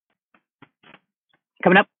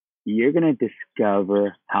Coming up, you're going to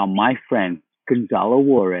discover how my friend Gonzalo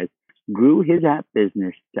Juarez grew his app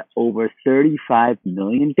business to over 35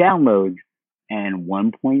 million downloads and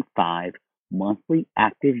 1.5 monthly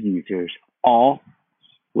active users, all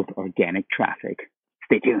with organic traffic.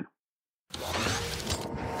 Stay tuned.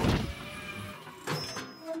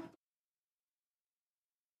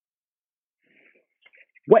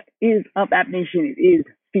 What is up, App Nation? It is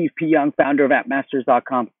Steve P. Young, founder of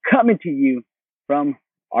AppMasters.com, coming to you from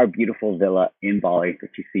our beautiful villa in Bali,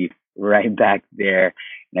 which you see right back there.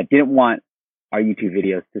 And I didn't want our YouTube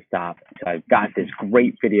videos to stop, so I've got this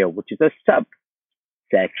great video, which is a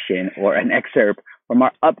subsection or an excerpt from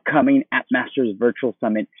our upcoming App Masters Virtual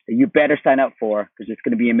Summit that you better sign up for because it's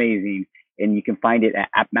going to be amazing. And you can find it at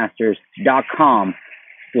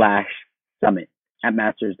appmasters.com/summit,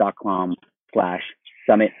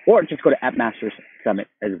 appmasters.com/summit, or just go to AppMasters Summit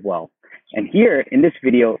as well. And here in this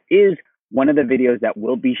video is one of the videos that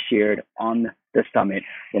will be shared on the summit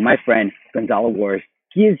where my friend Gonzalo Juarez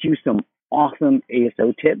gives you some awesome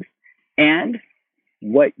ASO tips and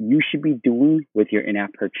what you should be doing with your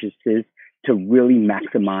in-app purchases to really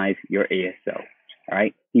maximize your ASO. All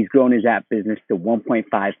right. He's grown his app business to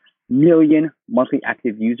 1.5 million monthly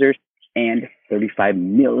active users and 35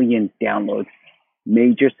 million downloads.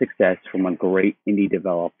 Major success from a great indie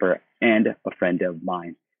developer and a friend of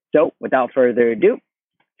mine. So without further ado,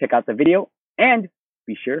 check out the video and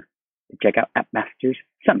be sure to check out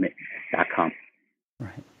appmasterssummit.com.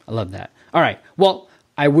 Right. I love that. All right. Well,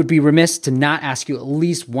 I would be remiss to not ask you at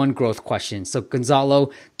least one growth question. So Gonzalo,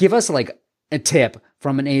 give us like a tip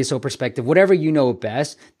from an ASO perspective, whatever you know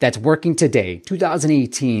best that's working today,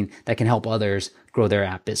 2018, that can help others grow their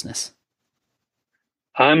app business.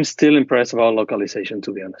 I'm still impressed about localization,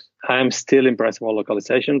 to be honest. I'm still impressed about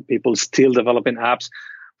localization. People still developing apps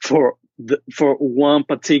for one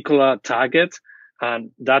particular target,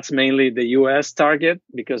 and that's mainly the US target,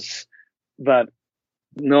 but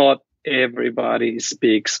not everybody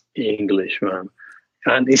speaks English, man.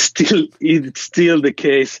 And it's still the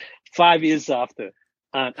case 5 years after.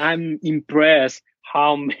 And I'm impressed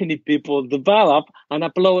how many people develop and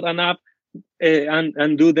upload an app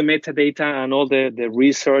and do the metadata and all the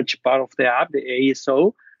research part of the app, the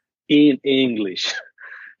ASO, in English.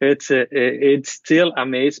 It still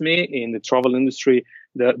amazes me in the travel industry.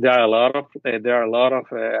 There are a lot of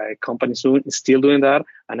companies still doing that,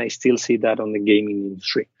 and I still see that on the gaming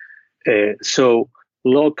industry. So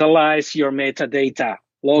localize your metadata,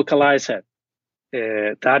 localize it.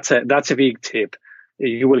 That's a big tip.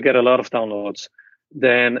 You will get a lot of downloads.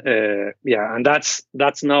 Then and that's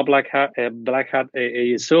not black hat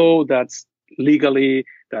ASO. That's legal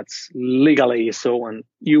ASO, and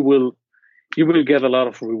you will get a lot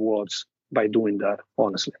of rewards by doing that.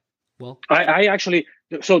 Honestly, well, I actually,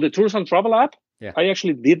 so the Tours and Travel app, I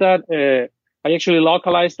actually did that. I actually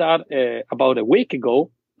localized that about a week ago,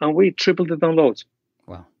 and we tripled the downloads.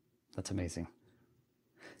 Wow, that's amazing.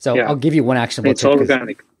 So I'll give you one actionable it's tip. It's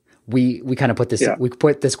organic. We kind of put this we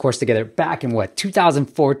put this course together back in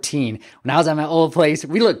 2014 when I was at my old place.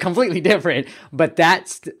 We look completely different, but I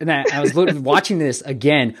was watching this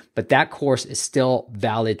again, but that course is still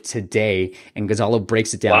valid today. And Gonzalo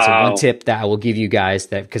breaks it down. Wow. So one tip that I will give you guys,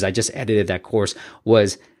 that because I just edited that course,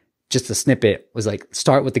 was just a snippet, was like,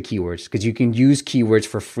 start with the keywords, because you can use keywords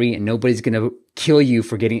for free and nobody's going to kill you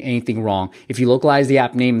for getting anything wrong. If you localize the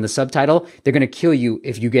app name and the subtitle, they're going to kill you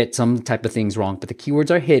if you get some type of things wrong. But the keywords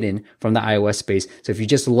are hidden from the iOS space. So if you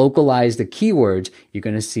just localize the keywords, you're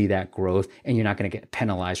going to see that growth, and you're not going to get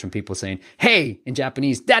penalized from people saying, hey, in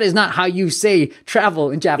Japanese, that is not how you say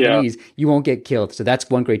travel in Japanese. You won't get killed. So that's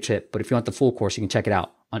one great tip. But if you want the full course, you can check it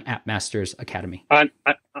out on App Masters Academy.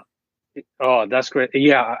 Oh, that's great.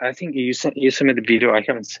 Yeah, I think you sent me the video. I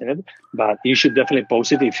haven't seen it, but you should definitely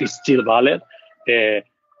post it if it's still valid,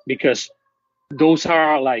 because those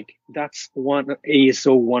are that's one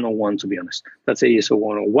ASO 101, to be honest. That's ASO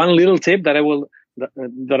 101. One little tip that I'm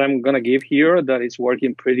going to give here that is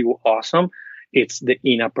working pretty awesome. It's the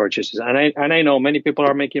in-app purchases. And I know many people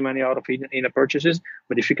are making money out of in-app purchases,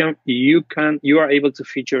 but if you are able to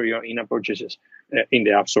feature your in-app purchases in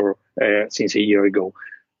the App Store since a year ago.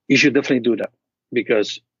 You should definitely do that,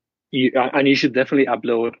 because you should definitely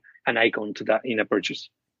upload an icon to that in-app purchase,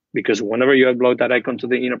 because whenever you upload that icon to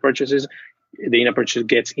the in-app purchases, the in-app purchase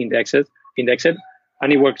gets indexed, and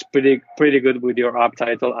it works pretty good with your app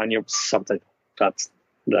title and your subtitle. That's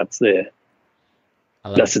the tip.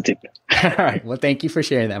 All right. Well, thank you for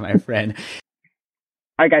sharing that, my friend.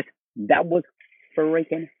 All right, guys, that was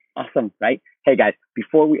freaking awesome, right? Hey guys,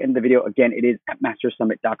 before we end the video, again, it is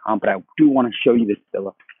appmastersummit.com, but I do want to show you this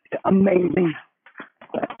villa. It's amazing.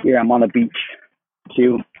 Here I'm on the beach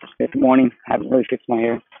 2 this morning. Haven't really fixed my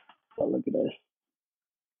hair. But look at this.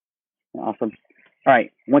 Awesome. All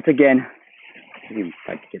right. Once again, it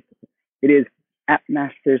is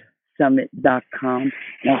appmasterssummit.com.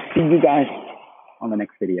 And I'll see you guys on the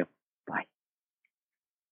next video. Bye.